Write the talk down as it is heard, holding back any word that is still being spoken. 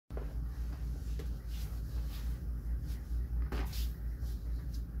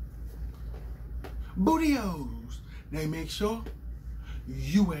bootios. They make sure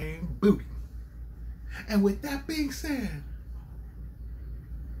you ain't booty. And with that being said,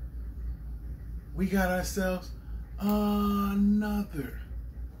 we got ourselves another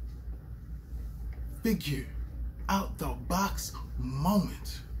figure out the box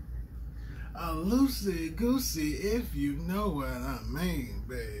moment. A loosey goosey, if you know what I mean,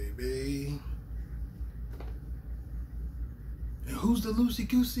 baby. And who's the loosey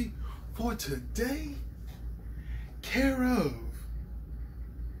goosey for today? Care of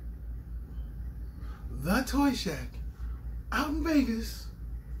the Toy Shack out in Vegas.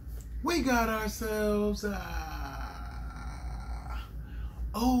 We got ourselves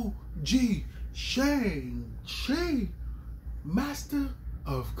OG Shang Chi, Master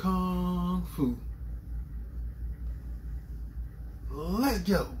of Kung Fu. Let's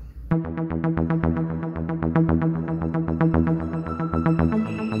go.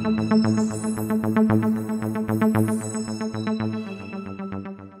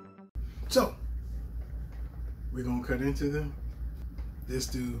 So, we're gonna cut into them. This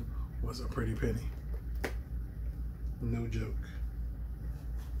dude was a pretty penny. No joke.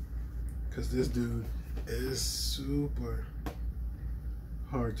 Because this dude is super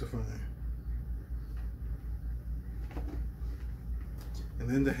hard to find. And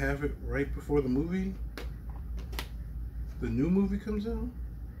then to have it right before the movie, the new movie comes out.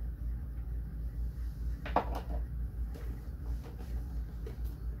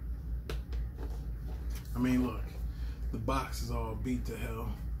 I mean, look, the box is all beat to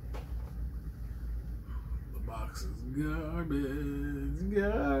hell. The box is garbage,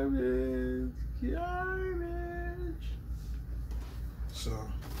 garbage, garbage. So,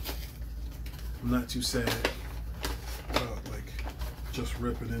 I'm not too sad about like just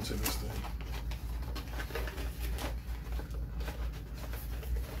ripping into this thing.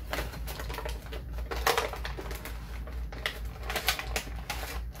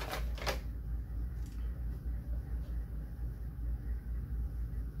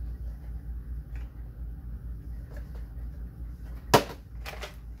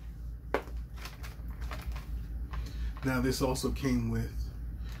 Now this also came with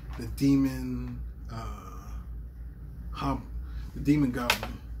the demon, the demon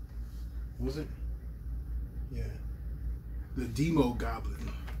goblin. What was it? Yeah, the demo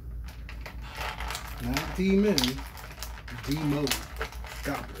goblin. Not demon, demo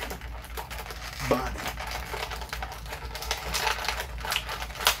goblin body.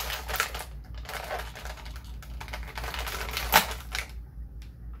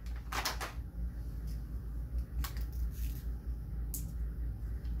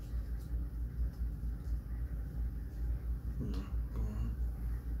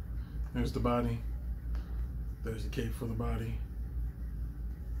 There's the body. There's the cape for the body.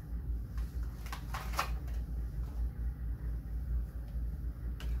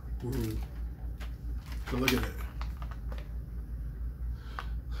 Ooh. So look at it.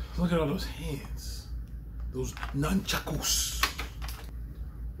 Look at all those hands. Those nunchakus.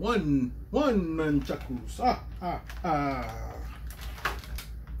 One nunchakus.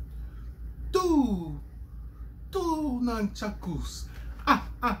 Two nunchakus.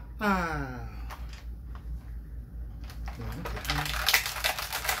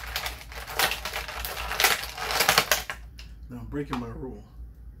 Now I'm breaking my rule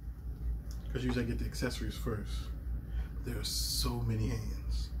because usually I get the accessories first. There are so many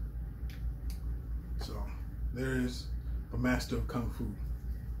hands. So there's a master of Kung Fu,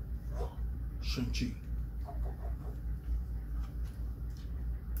 Shang Chi.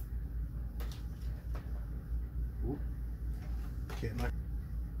 Can't knock.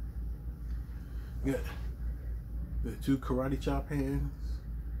 We got the two karate chop hands.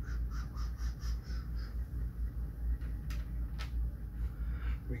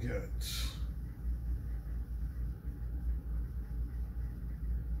 We got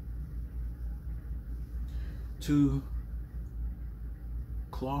two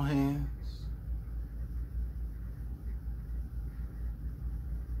claw hands.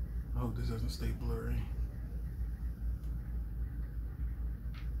 I hope this doesn't stay blurry.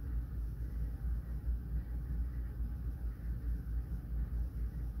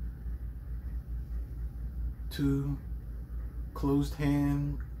 Two closed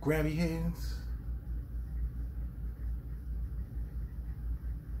hand, grabby hands.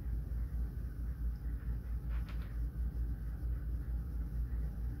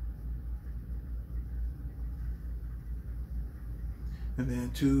 And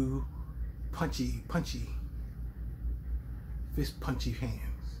then two punchy, fist punchy hands.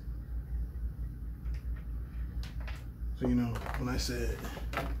 So, you know, when I said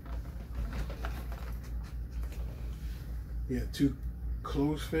he had two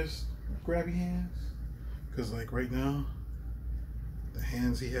closed fist grabby hands. Because like right now, the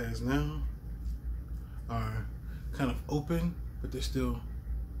hands he has now are kind of open, but they're still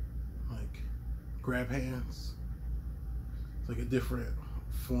like grab hands. It's like a different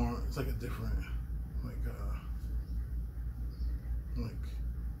form. It's like a different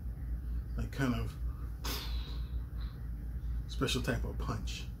like kind of special type of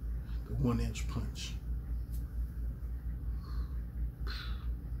punch. The 1-inch punch.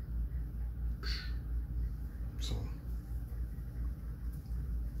 So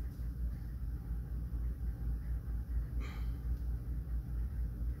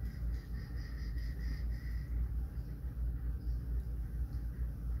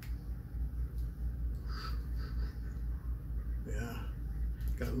yeah,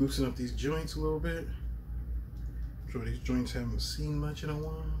 gotta loosen up these joints a little bit. I'm sure these joints haven't seen much in a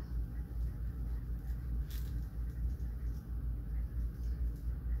while.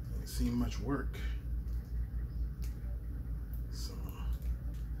 Haven't seen much work. So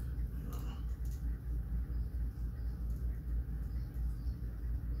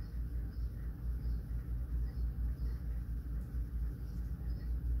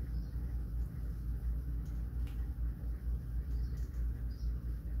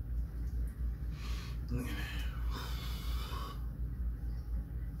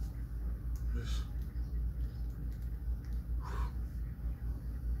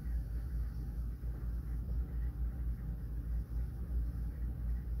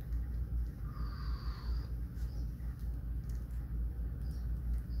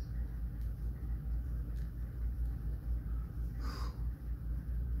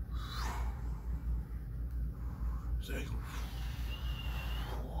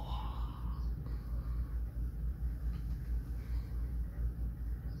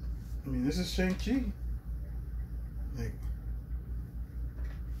I mean, this is Shang Chi. Like,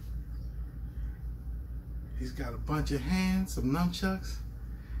 he's got a bunch of hands, some nunchucks,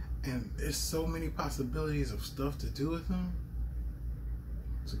 and there's so many possibilities of stuff to do with him.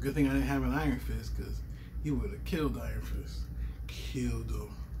 It's a good thing I didn't have an Iron Fist, because he would have killed Iron Fist. Killed him.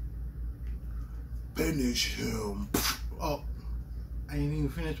 Finish him. Oh, I didn't even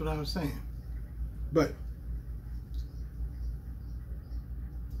finish what I was saying. But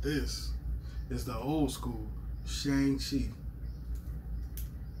this is the old school Shang Chi.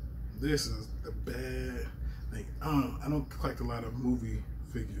 This is the bad, like, I don't collect a lot of movie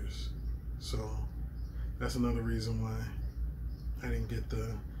figures. So that's another reason why I didn't get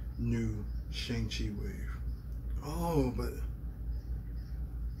the new Shang Chi wave. Oh, but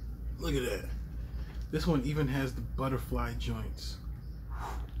look at that. This one even has the butterfly joints.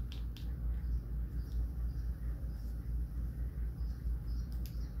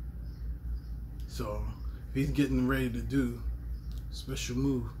 So if he's getting ready to do a special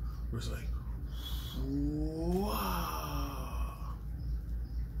move where it's like, wow,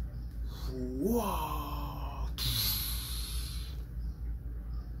 wow,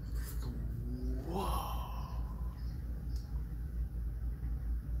 wow.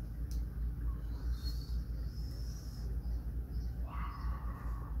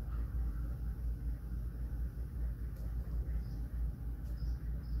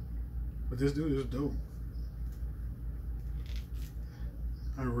 But this dude is dope.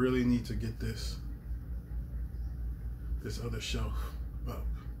 I really need to get this other shelf up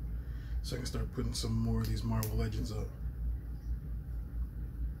so I can start putting some more of these Marvel Legends up.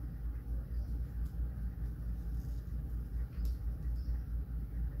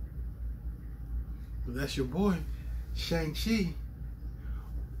 But that's your boy, Shang Chi,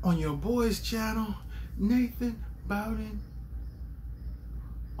 on your boy's channel, Nathan Bowden,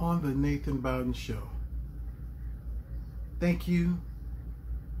 on the Nathan Bowden Show. Thank you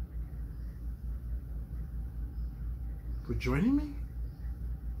for joining me.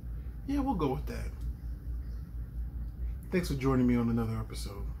 Yeah, we'll go with that. Thanks for joining me on another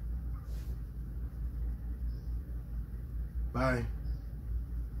episode. Bye.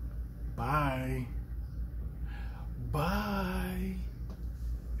 Bye. Bye.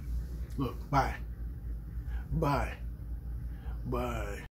 Look, bye. Bye.